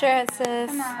Sure,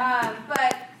 sis. Come on.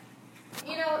 But,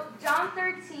 John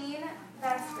 13,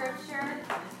 that scripture,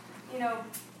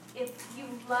 if you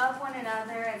love one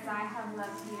another as I have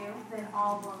loved you, then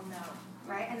all will know,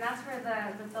 right? And that's where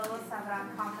the Todos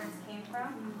Sabrán conference came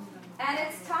from. And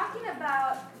it's talking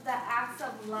about the acts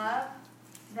of love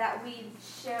that we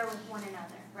share with one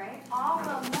another, right? All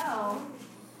will know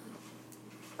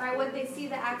by what they see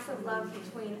the acts of love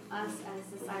between us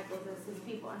as disciples, as his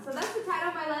people. And so that's the title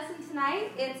of my lesson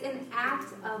tonight. It's an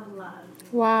act of love.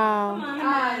 Wow.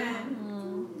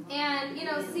 And,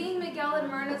 seeing Miguel and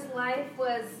Myrna's life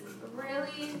was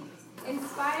really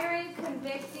inspiring,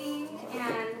 convicting,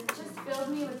 and just filled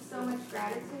me with so much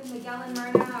gratitude. Miguel and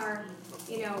Myrna are,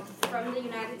 from the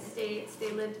United States.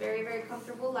 They lived very, very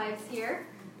comfortable lives here.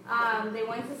 They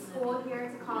went to school here,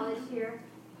 to college here.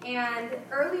 And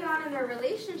early on in their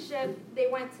relationship, they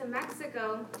went to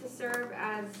Mexico to serve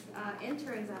as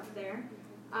interns out there.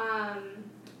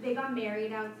 They got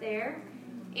married out there,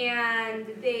 and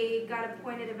they got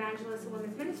appointed evangelist and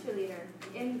women's ministry leader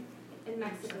in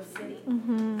Mexico City.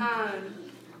 Mm-hmm.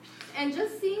 And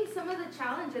just seeing some of the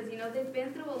challenges, they've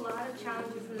been through a lot of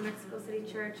challenges in the Mexico City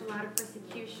church, a lot of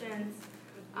persecutions,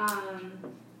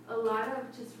 a lot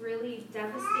of just really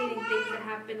devastating things that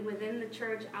happened within the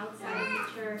church, outside of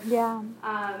the church. Yeah.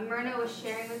 Myrna was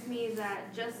sharing with me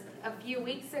that just a few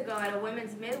weeks ago at a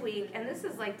women's midweek, and this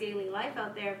is like daily life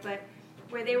out there, but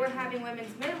where they were having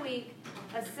women's midweek,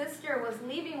 a sister was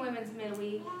leaving women's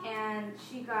midweek, and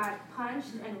she got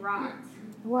punched and robbed.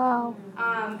 Wow.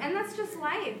 And that's just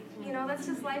life. That's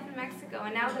just life in Mexico.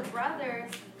 And now the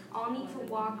brothers all need to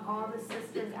walk all the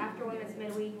sisters after women's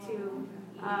midweek to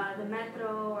the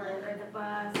metro or the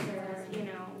bus or,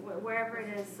 wherever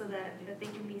it is so that they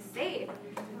can be safe.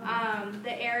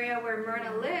 The area where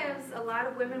Myrna lives, a lot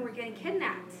of women were getting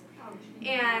kidnapped.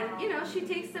 And, she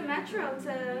takes the metro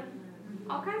to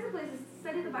all kinds of places to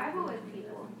study the Bible with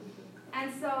people.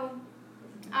 And so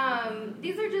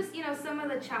these are just, some of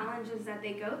the challenges that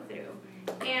they go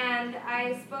through. And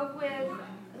I spoke with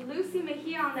Lucy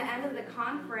Mejia on the end of the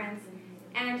conference,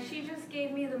 and she just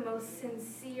gave me the most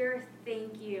sincere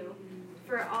thank you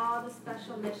for all the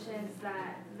special missions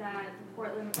that the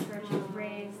Portland Church has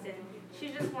raised. And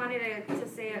she just wanted to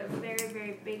say a very,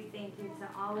 very big thank you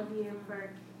to all of you for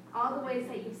all the ways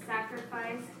that you've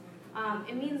sacrificed.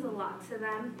 It means a lot to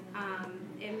them.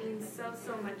 It means so,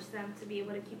 so much to them to be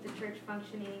able to keep the church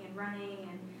functioning and running,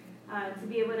 and to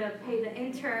be able to pay the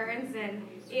interns and,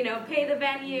 pay the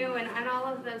venue and all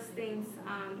of those things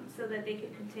so that they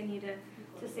could continue to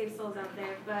save souls out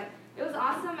there. But it was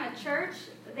awesome at church.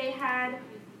 They had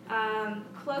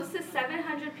close to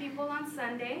 700 people on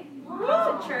Sunday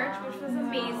to church, which was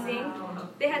amazing.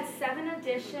 They had 7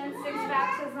 additions, 6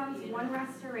 baptisms, 1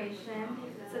 restoration,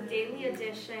 so daily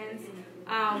additions.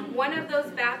 One of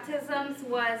those baptisms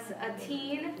was a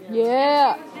teen.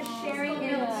 Yeah. She was just sharing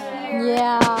in tears.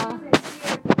 Yeah.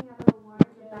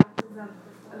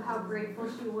 Of how grateful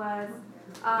she was.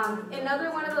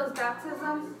 Another one of those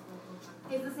baptisms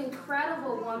is this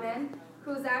incredible woman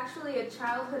who's actually a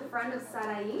childhood friend of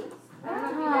Sarai. I don't know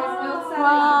if you guys know Sarai.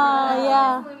 Wow,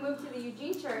 yeah. We moved to the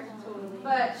Eugene Church.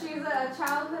 But she's a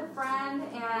childhood friend,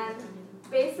 and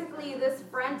basically this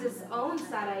friend disowned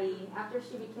Sarai after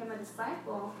she became a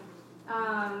disciple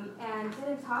and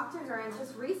didn't talk to her. And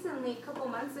just recently, a couple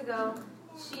months ago,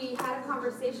 she had a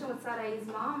conversation with Sarai's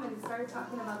mom and started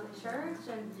talking about the church,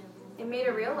 and it made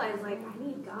her realize, I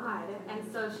need God. And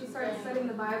so she started studying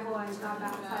the Bible and got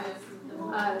baptized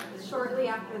shortly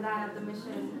after that at the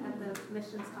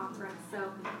missions conference.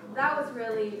 So that was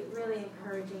really, really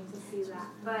encouraging to see that.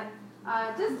 But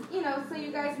so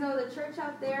you guys know, the church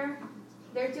out there,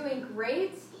 they're doing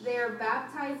great. They're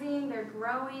baptizing. They're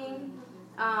growing.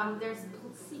 There's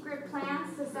secret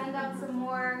plans to send out some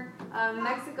more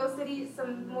Mexico City,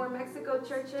 some more Mexico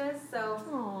churches.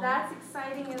 So that's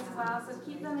exciting as well. So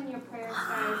keep them in your prayers,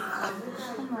 guys.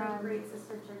 We've got a great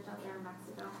sister church out there in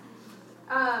Mexico.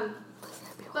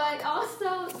 But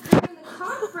also during the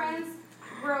conference,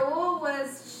 Raul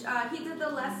he did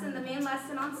the main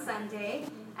lesson on Sunday.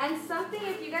 And something,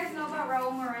 if you guys know about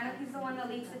Raul Moreno, he's the one that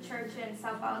leads the church in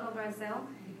Sao Paulo, Brazil.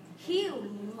 He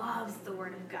loves the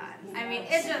Word of God. I mean,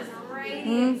 it just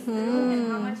radiates through him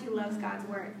how much he loves God's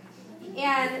Word.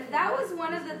 And that was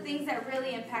one of the things that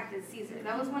really impacted Caesar.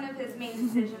 That was one of his main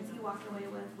decisions he walked away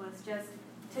with, was just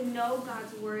to know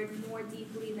God's Word more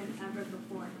deeply than ever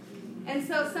before. And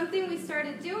so something we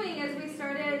started doing is we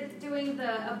started doing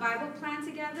a Bible plan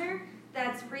together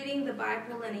that's reading the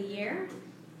Bible in a year.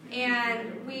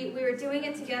 And we were doing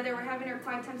it together. We're having our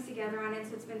quiet times together on it,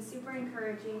 so it's been super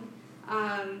encouraging.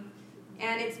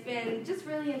 And it's been just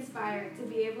really inspired to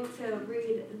be able to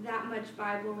read that much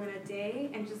Bible in a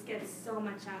day and just get so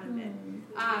much out of it.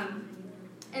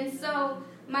 And so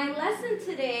my lesson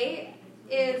today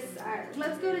is,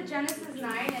 let's go to Genesis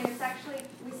 9, and it's actually,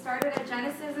 we started at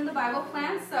Genesis in the Bible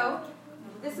plan, so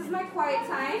this is my quiet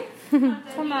time.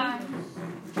 Come on.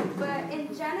 But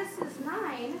in Genesis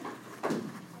 9,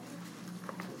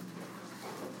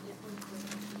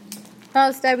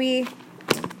 Oh, Stubby.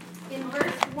 in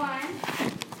verse 1,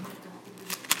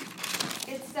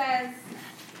 it says,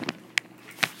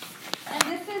 and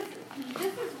this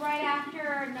is right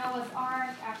after Noah's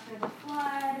Ark, after the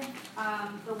flood.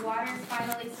 The waters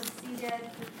finally subsided,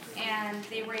 and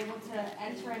they were able to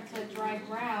enter into dry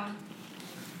ground.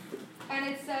 And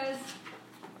it says,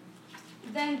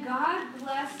 then God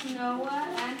blessed Noah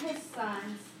and his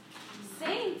sons,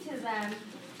 saying to them,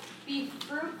 be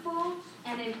fruitful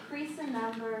and increase in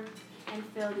number and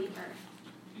fill the earth.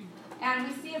 And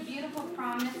we see a beautiful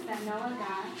promise that Noah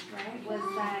got, right, was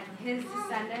that his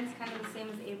descendants, kind of the same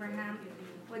as Abraham,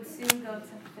 would soon go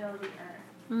to fill the earth.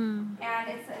 And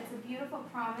it's a beautiful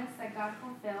promise that God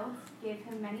fulfilled, gave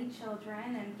him many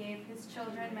children, and gave his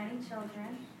children many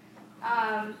children.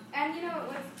 And you know,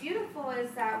 what's beautiful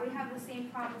is that we have the same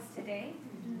promise today,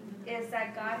 is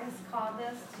that God has called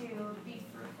us to be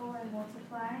fruitful and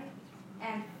multiply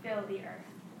and fill the earth,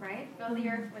 right? Fill the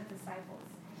earth with disciples.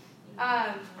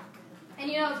 And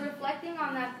you know, I was reflecting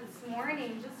on that this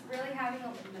morning, just really having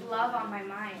love on my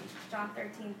mind. John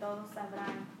 13, todo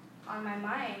sabrán, on my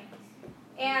mind.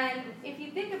 And if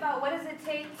you think about what does it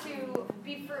take to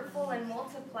be fruitful and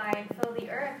multiply and fill the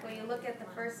earth, when you look at the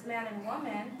first man and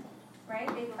woman, right?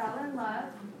 They fell in love.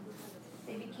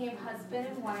 They became husband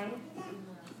and wife.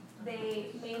 They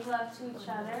made love to each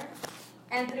other.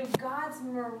 And through God's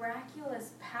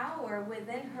miraculous power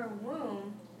within her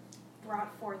womb,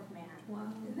 brought forth man.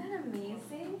 Wow. Isn't that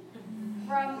amazing?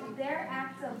 From their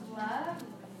act of love,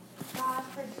 God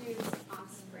produced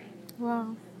offspring.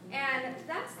 Wow. And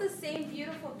that's the same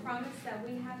beautiful promise that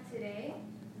we have today.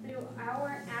 Through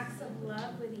our acts of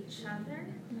love with each other,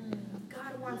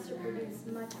 God wants to produce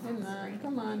much offspring.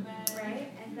 Come on.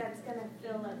 Right? And that's going to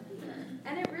fill up the earth.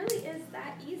 And it really is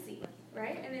that easy,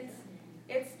 right? And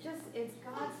it's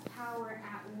God's power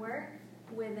at work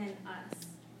within us.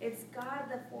 It's God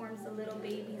that forms the little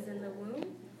babies in the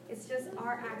womb. It's just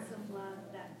our acts of love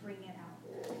that bring it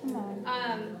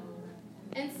out.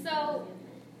 And so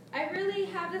I really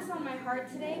have this on my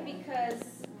heart today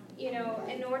because, you know,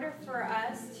 in order for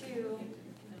us to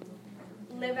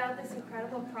live out this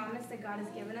incredible promise that God has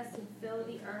given us to fill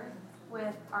the earth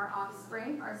with our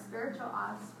offspring, our spiritual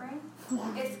offspring,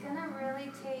 it's going to really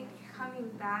take coming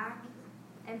back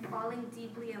and falling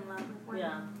deeply in love with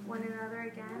one another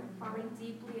again, falling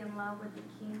deeply in love with the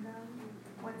kingdom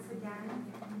once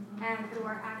again, and through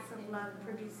our acts of love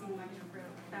producing much fruit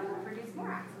that will produce more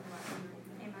acts of love.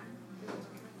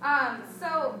 Amen.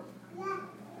 So,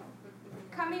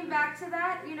 coming back to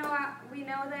that, you know, we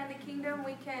know that in the kingdom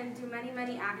we can do many,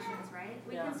 many actions, right?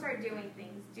 We can start doing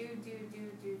things, do,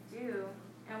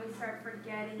 and we start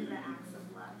forgetting the acts of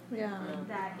love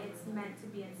that it's meant to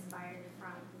be inspired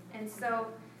from. And so,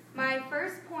 my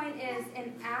first point is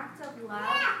an act of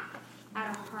love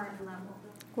at a heart level.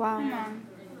 Wow.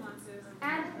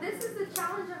 And this is the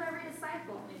challenge of every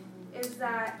disciple, is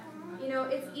that, you know,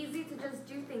 it's easy to just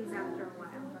do things after a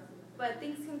while, but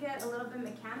things can get a little bit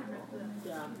mechanical.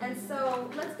 And so,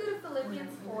 let's go to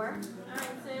Philippians 4. All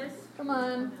right, sis. Come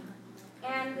on.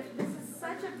 And this is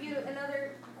such a beautiful,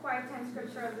 another quiet time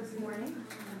scripture of this morning.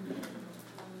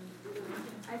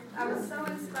 I was so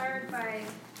inspired by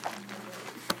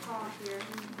Paul here.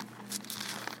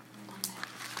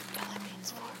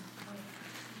 Philippians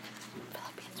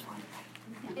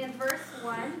 4. In verse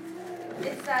 1,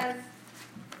 it says,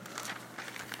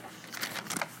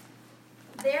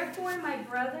 therefore, my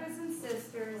brothers and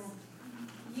sisters,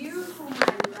 you whom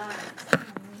I love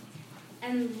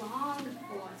and long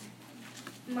for,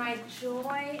 my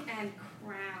joy and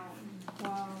crown.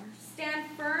 Wow. Stand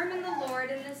firm in the Lord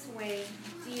in this way,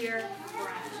 dear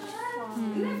friends.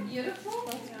 Isn't that beautiful?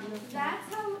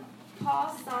 That's how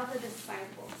Paul saw the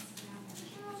disciples.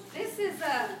 This is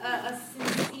a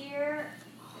sincere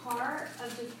heart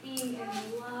of just being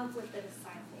in love with the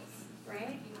disciples,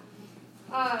 right?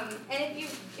 And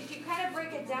if you kind of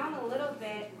break it down a little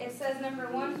bit, it says, number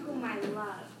one, whom I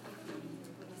love.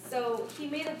 So he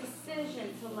made a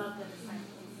decision to love the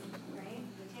disciples, right?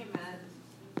 Amen.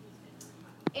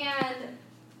 And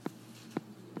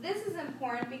this is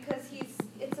important because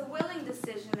it's a willing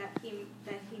decision that he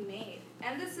made.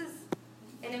 And this is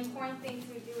an important thing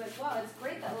to do as well. It's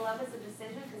great that love is a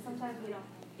decision because sometimes we don't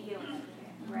feel it.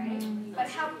 right? But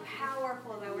how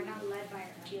powerful that we're not led by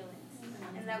our feelings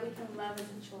and that we can love as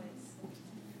a choice.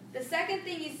 The second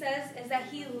thing he says is that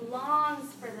he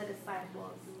longs for the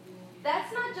disciples.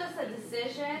 That's not just a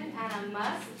decision and a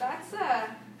must.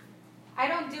 I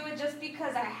don't do it just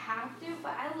because I have to,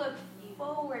 but I look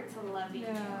forward to loving you.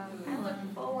 I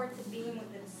look forward to being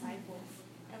with the disciples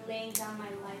and laying down my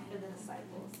life for the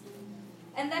disciples.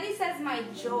 And then he says, my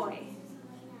joy,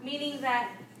 meaning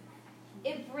that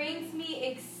it brings me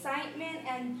excitement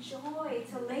and joy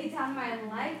to lay down my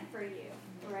life for you,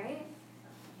 right?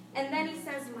 And then he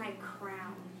says, my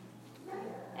crown.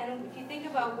 And if you think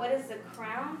about what is the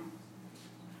crown,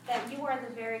 that you are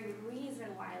the very reason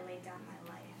why I lay down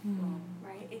my life,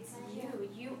 right? It's you.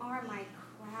 You are my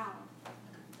crown.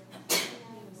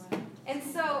 And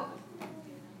so,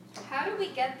 how do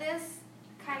we get this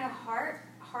kind of heart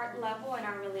level in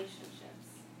our relationships?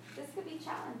 This could be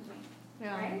challenging,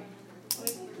 right?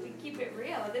 We keep it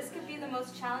real. This could be the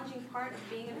most challenging part of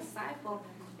being a disciple,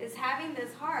 is having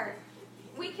this heart.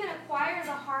 We can acquire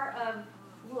the heart of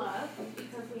love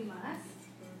because we must.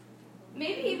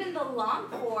 Maybe even the long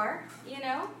for,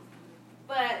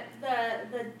 but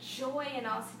the joy in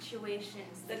all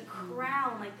situations, the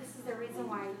crown, like this is the reason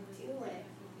why I do it.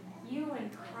 You in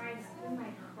Christ, you're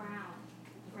my crown,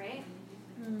 right?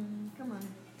 Come on.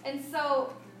 And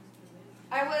so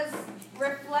I was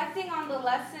reflecting on the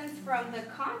lessons from the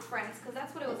conference, because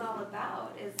that's what it was all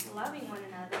about, is loving one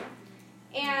another.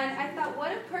 And I thought,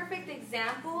 what a perfect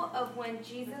example of when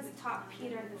Jesus taught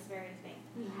Peter this very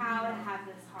thing, how to have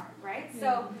this heart, right?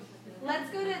 So let's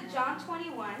go to John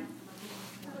 21.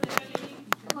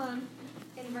 Come on.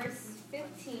 In verse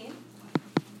 15.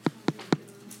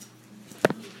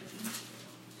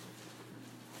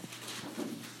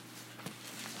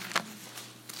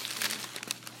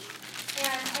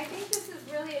 And I think this is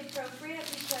really appropriate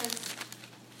because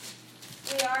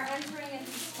we are entering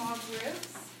into small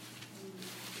groups.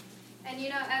 And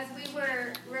as we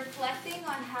were reflecting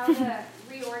on how to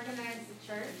reorganize the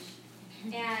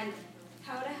church and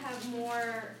how to have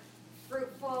more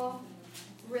fruitful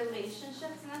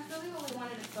relationships, and that's really what we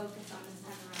wanted to focus on this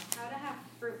time around, how to have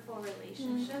fruitful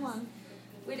relationships.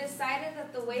 We decided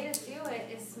that the way to do it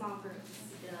is small groups.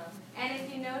 And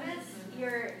if you notice,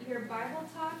 your Bible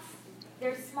talks,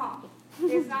 they're small.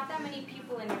 There's not that many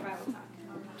people in your Bible talk.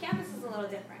 Campus is a little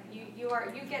different. You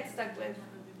get stuck with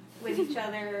each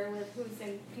other, with who's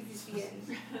in PCC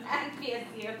and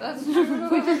PSU. That's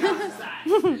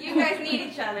true. You guys need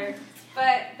each other.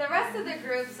 But the rest of the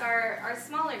groups are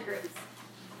smaller groups.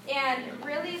 And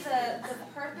really the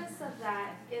purpose of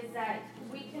that is that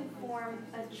we can form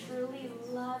a truly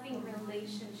loving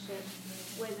relationship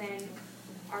within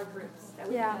our groups. That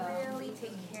we can really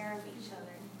take care of each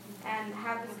other and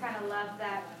have this kind of love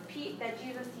that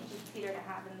Jesus teaches Peter to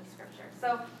have in the scripture.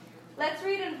 So let's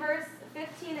read in verse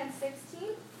 15 and 16.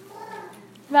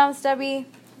 Vamos, Debbie.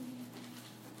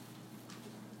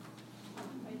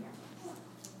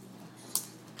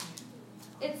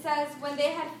 It says, when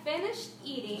they had finished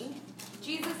eating,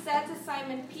 Jesus said to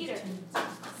Simon Peter,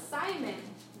 Simon,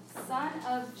 son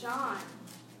of John,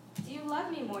 do you love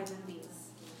me more than these?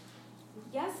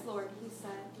 Yes, Lord, he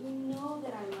said, you know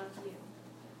that I love you.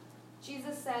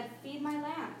 Jesus said, feed my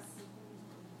lambs.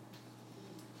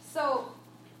 So,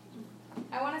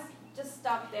 I want to just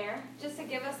stop there, just to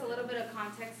give us a little bit of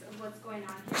context of what's going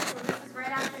on here. So this is right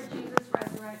after Jesus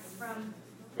resurrects from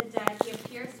the dead. He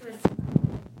appears to his disciples.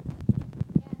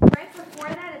 And right before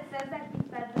that, it says that he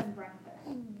fed them breakfast.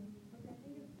 Which I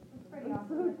think is pretty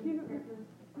awesome.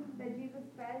 That Jesus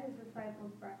fed his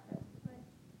disciples breakfast. But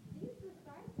these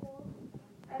disciples,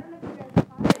 I don't know if you guys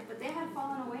caught it, but they had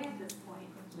fallen away at this point.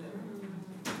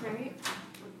 Right?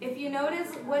 If you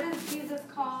notice, what does Jesus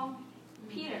call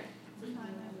Peter?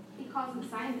 He calls him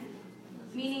Simon,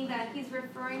 meaning that he's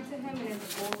referring to him in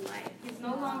his old life. He's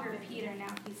no longer Peter,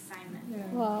 now he's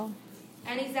Simon. Wow.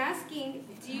 And he's asking,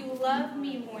 do you love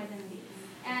me more than these?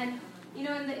 And,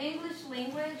 in the English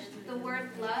language, the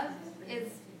word love is,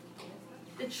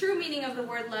 the true meaning of the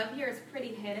word love here is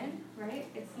pretty hidden, right?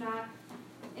 It's not,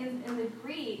 in the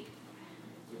Greek,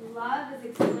 love is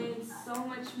explained so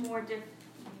much more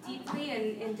deeply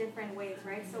and in different ways,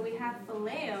 right? So we have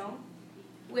phileo,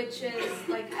 which is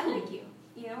like, I like you,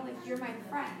 like you're my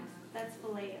friend. That's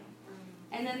phileo.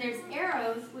 And then there's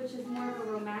eros, which is more of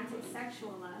a romantic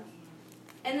sexual love.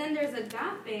 And then there's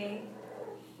agape,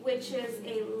 which is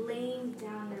a laying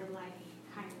down their life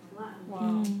kind of love.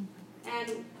 Wow.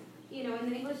 And, in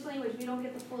the English language, we don't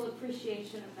get the full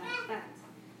appreciation of that fact.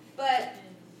 But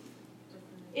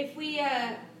if we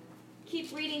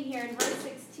keep reading here in verse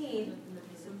 16,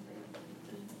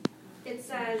 it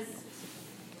says,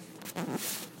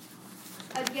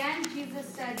 Again, Jesus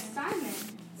said, Simon,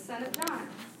 son of John,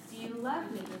 do you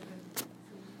love me?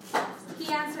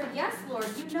 He answered, yes, Lord,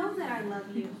 you know that I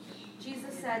love you.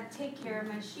 Jesus said, take care of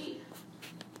my sheep.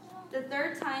 The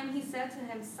third time he said to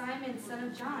him, Simon, son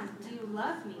of John, do you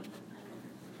love me?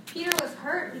 Peter was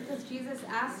hurt because Jesus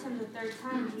asked him the third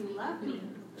time, do you love me?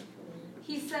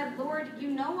 He said, Lord, you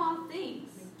know all things.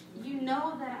 You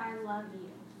know that I love you.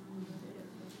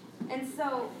 And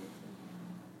so,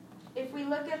 if we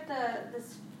look at the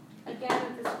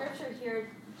scripture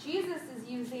here, Jesus is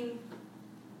using,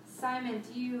 Simon,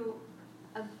 do you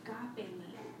agape me?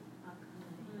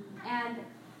 And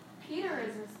Peter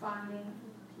is responding,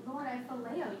 Lord, I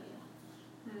phileo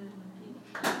you.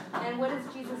 And what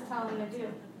does Jesus tell him to do?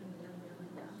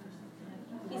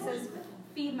 He says,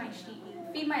 feed my sheep,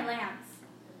 feed my lambs.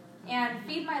 And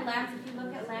feed my lambs, if you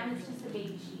look at lamb, it's just a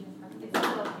baby sheep. It's a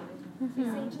little. He's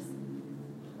saying just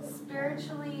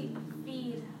spiritually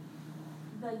feed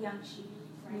the young sheep,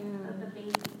 right? Of the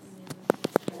babies.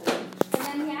 And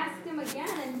then he asked him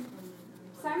again, and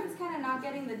Simon's kind of not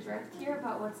getting the drift here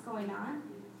about what's going on.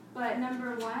 But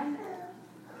number one,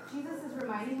 Jesus is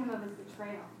reminding him of his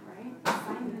betrayal, right?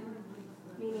 Simon,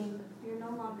 meaning you're no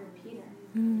longer Peter.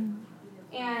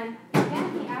 And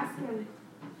again he asked him,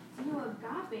 do you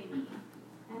agape me?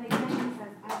 And again he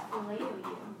says, I phileo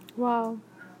you. Wow.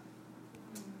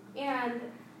 And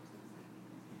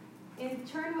in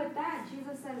turn with that,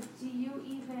 Jesus says, do you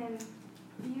even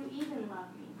love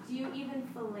me? Do you even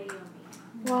phileo me?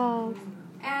 Wow.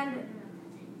 And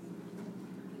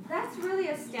that's really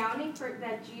astounding for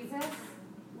that Jesus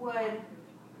would,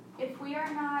 if we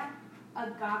are not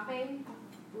agape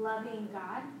loving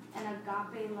God and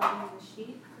agape loving the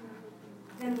sheep,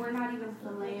 then we're not even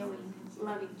phileoing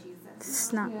loving Jesus.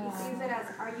 It's not. He sees it as,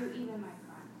 are you even my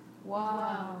friend?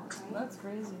 Wow. Right? That's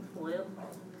crazy.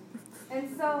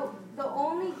 And so the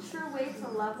only true way to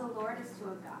love the Lord is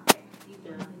to agape,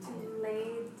 to lay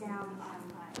down our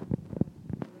life,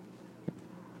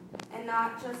 and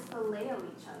not just phileo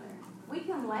each other. We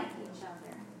can like each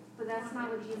other, but that's not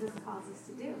what Jesus calls us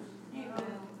to do.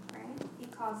 Right? He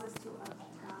calls us to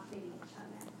agape each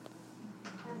other.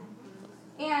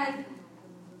 And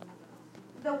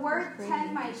the word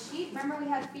tend my sheep, remember we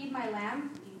had feed my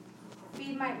lamb,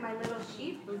 feed my little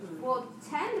sheep? Well,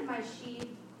 tend my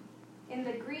sheep in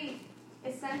the Greek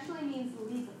essentially means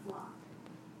lead the flock.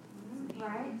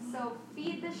 Right? So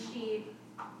feed the sheep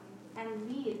and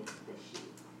lead the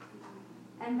sheep.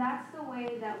 And that's the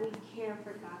way that we care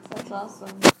for God's That's people.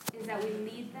 awesome. Is that we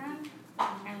lead them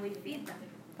and we feed them.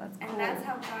 That's cool. And that's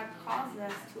how God calls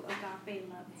us to agape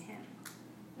love Him.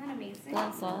 Isn't that amazing?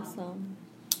 That's awesome.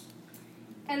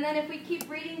 And then if we keep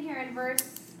reading here in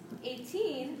verse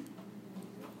 18,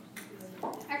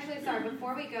 actually, sorry,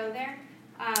 before we go there,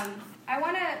 I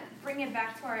want to bring it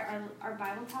back to our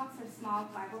Bible talks, our small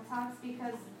Bible talks,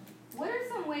 because what are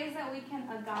some ways that we can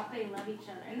agape love each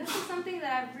other? And this is something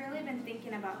that I've really been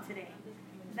thinking about today,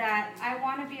 that I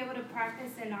want to be able to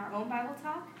practice in our own Bible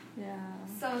talk,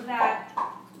 so that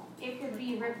it could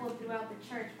be rippled throughout the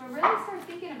church. But really start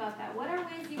thinking about that. What are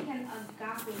ways you can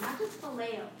agape, not just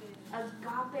phileo,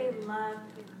 agape love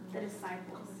the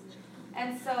disciples?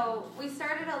 And so we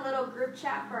started a little group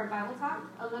chat for our Bible talk,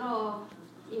 a little,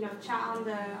 chat on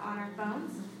our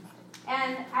phones.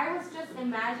 And I was just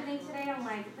imagining today, I'm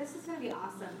like, this is going to be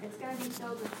awesome. It's going to be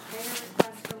filled with prayer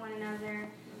requests for one another.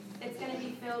 It's going to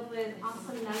be filled with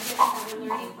awesome nuggets that we're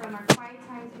learning from our quiet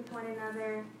times with one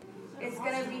another. It's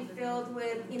going to be filled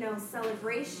with,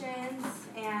 celebrations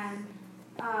and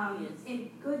in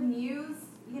good news,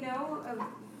 of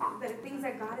the things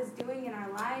that God is doing in our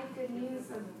life, good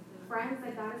news of friends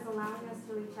that God is allowing us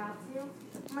to reach out to.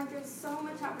 I'm like, there's so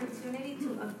much opportunity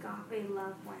to agape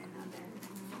love one another,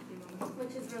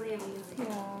 which is really amazing.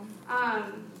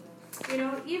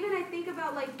 Even I think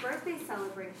about birthday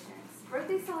celebrations.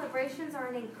 Birthday celebrations are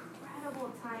an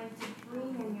incredible time to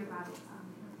bring in your Bible talk,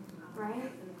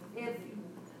 right? If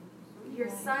your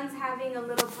son's having a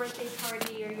little birthday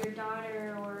party, or your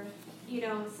daughter, or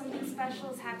something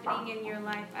special is happening in your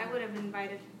life, I would have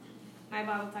invited my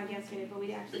Bible talk yesterday, but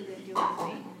we actually didn't do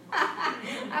anything.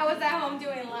 I was at home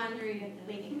doing laundry and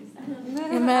cleaning and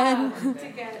stuff. Amen.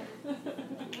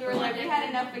 We were like, we had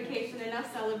enough vacation,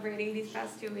 enough celebrating these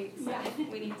past 2 weeks, so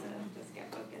we need to just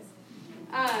get focused.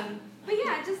 But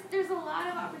yeah, there's a lot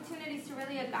of opportunities to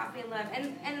really agape love,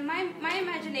 and my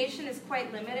imagination is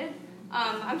quite limited.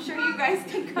 I'm sure you guys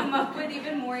can come up with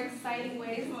even more exciting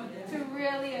ways to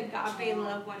really agape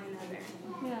love one another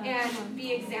and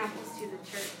be examples to the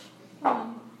church.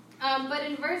 But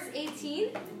in verse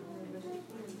 18,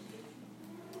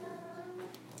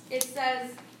 it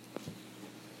says,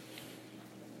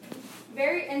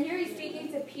 And here he's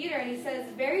speaking to Peter, and he says,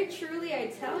 "Very truly I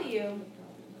tell you,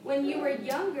 when you were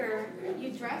younger,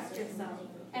 you dressed yourself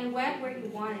and went where you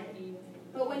wanted.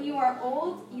 But when you are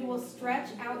old, you will stretch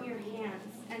out your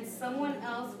hands, and someone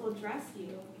else will dress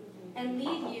you and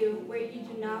lead you where you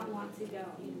do not want to go."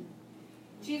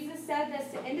 Jesus said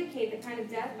this to indicate the kind of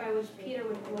death by which Peter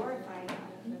would glorify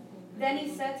God. Then he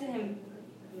said to him,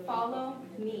 "Follow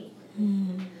me."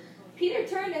 Peter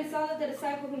turned and saw that the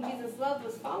disciple whom Jesus loved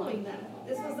was following them.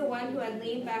 This was the one who had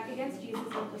leaned back against Jesus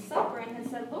at the supper and had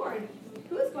said, "Lord,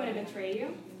 who is going to betray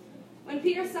you?" When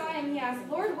Peter saw him, he asked,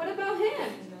 "Lord, what about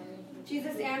him?"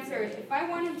 Jesus answered, "If I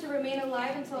want him to remain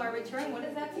alive until I return, what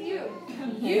is that to you?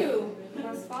 You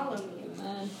must follow me."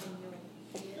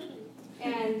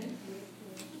 And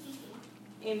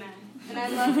amen. And I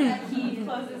love that he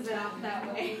closes it out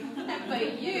that way.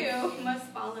 But you must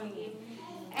follow me.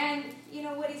 And you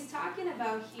know what he's talking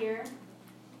about here,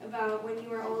 about when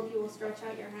you are old, you will stretch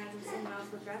out your hands and someone else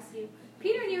will dress you.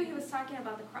 Peter knew he was talking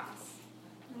about the cross,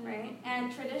 right? And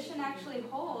tradition actually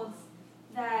holds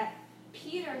that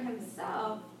Peter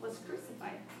himself was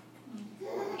crucified.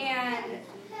 And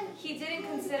he didn't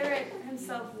consider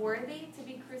himself worthy to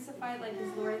be crucified like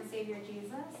his Lord and Savior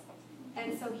Jesus.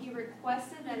 And so he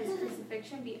requested that his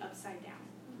crucifixion be upside down.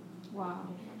 Wow.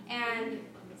 And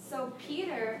so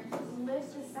Peter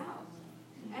lived this out.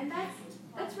 And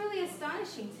that's really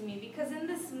astonishing to me, because in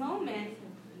this moment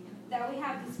that we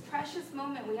have, this precious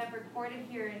moment we have recorded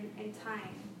here in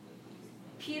time,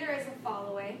 Peter is a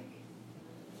follower.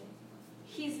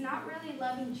 He's not really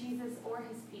loving Jesus or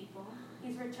his people.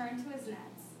 He's returned to his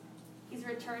nets. He's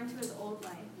returned to his old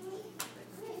life.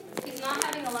 He's not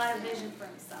having a lot of vision for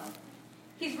himself.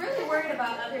 He's really worried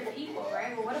about other people,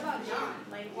 right? Well, what about John?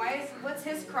 Like, what's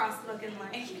his cross looking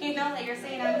like? You know, like you're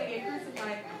saying I'm going to get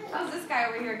crucified. How's this guy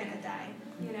over here going to die?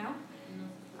 You know?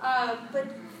 But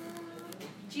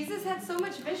Jesus had so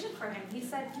much vision for him. He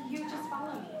said, "You just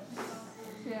follow me."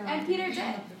 Yeah. And Peter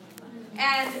did.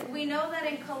 And we know that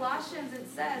in Colossians it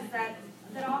says that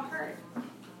all hurt,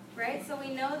 right? So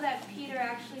we know that Peter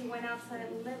actually went out to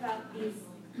live out these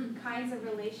kinds of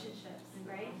relationships,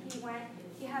 right?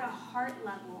 He had a heart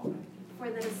level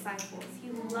for the disciples. He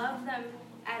loved them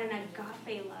at an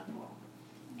agape level.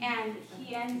 And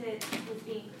he ended with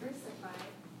being crucified,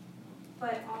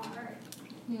 but all hurt.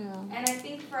 Yeah. And I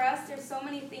think for us, there's so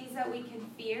many things that we can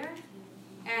fear,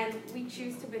 and we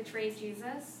choose to betray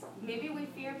Jesus. Maybe we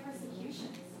fear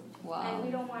persecutions. Wow. And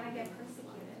we don't want to get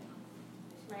persecuted,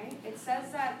 right? It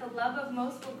says that the love of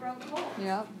most will grow cold.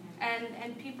 Yep.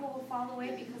 And people will fall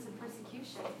away because of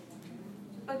persecution.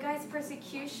 But guys,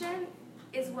 persecution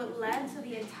is what led to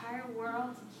the entire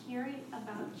world hearing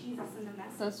about Jesus and the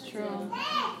message. That's true.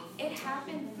 It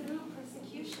happened through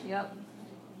persecution. Yep.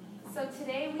 So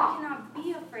today we cannot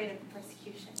be afraid of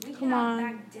persecution. We cannot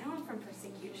back down from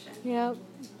persecution. Yep.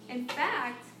 In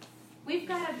fact, we've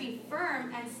got to be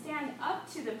firm and stand up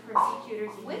to the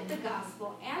persecutors with the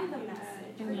gospel and the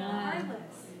message,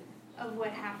 regardless of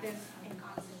what happens in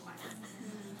consequence.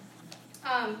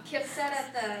 Kip said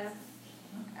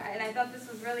and I thought this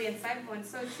was really insightful and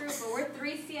so true, but we're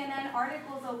 3 CNN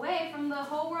articles away from the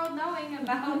whole world knowing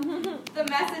about the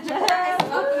message of Christ,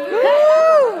 about the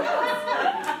movement.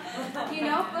 You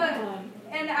know,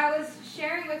 and I was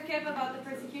sharing with Kip about the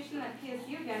persecution that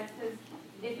PSU gets, because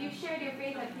if you've shared your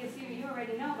faith at PSU, you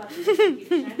already know about the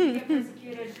persecution. You get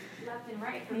persecuted left and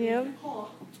right for being a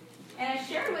cult. And I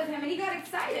shared with him, and he got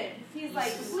excited. He's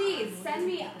like, "Please send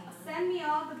me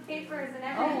all the papers and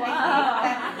everything.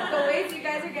 The ways you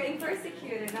guys are getting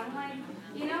persecuted." And I'm like,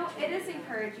 you know, it is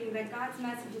encouraging that God's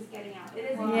message is getting out. It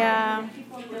is encouraging that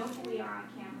people know who we are on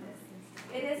campus.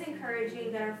 It is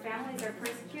encouraging that our families are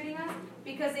persecuting us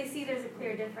because they see there's a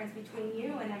clear difference between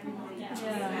you and everybody else.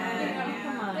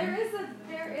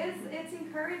 It's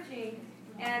encouraging,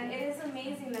 and it is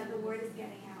amazing that the word is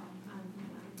getting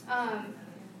out.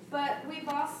 But we've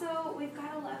got to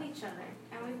love each other,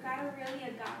 and we've got to really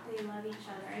agape love each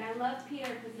other. And I love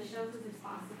Peter because it shows us it's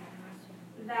possible.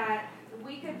 That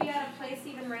we could be at a place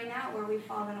even right now where we've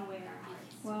fallen away in our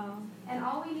hearts. Wow. And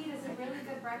all we need is a really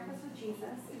good breakfast with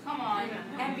Jesus. Come on.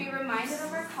 And be reminded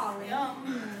of our calling. Yeah.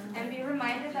 And be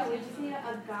reminded that we just need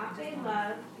agape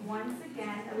love once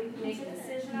again, that we can make a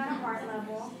decision at a heart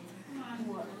level.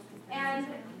 And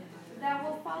that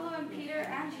we'll follow in Peter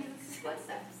and Jesus'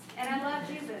 footsteps. And I love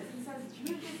Jesus. He says,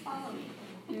 "You just follow me.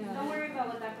 Don't worry about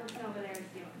what that person over there is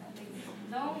doing.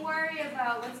 Don't worry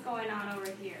about what's going on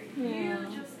over here. You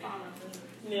just follow me."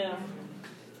 Yeah.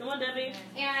 Come on, Debbie.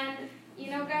 And, you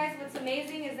know, guys, what's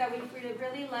amazing is that we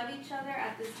really love each other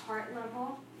at this heart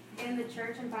level in the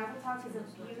church, and Bible Talk is a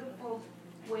beautiful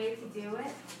way to do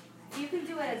it. if you can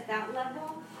do it at that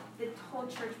level, the whole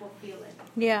church will feel it.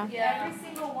 Yeah. Every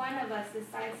single one of us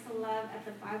decides to love at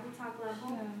the Bible Talk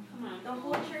level. The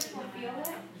whole church will feel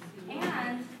it.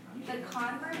 And the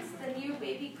converts, the new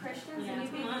baby Christians, the new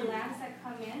baby lambs that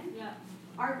come in,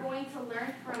 are going to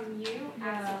learn from you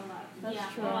as a love.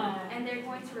 That's true. And they're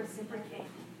going to reciprocate.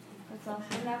 That's awesome.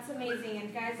 And that's amazing.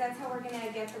 And guys, that's how we're going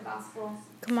to get the gospel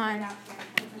Come on. out there.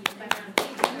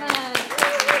 Come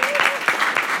on.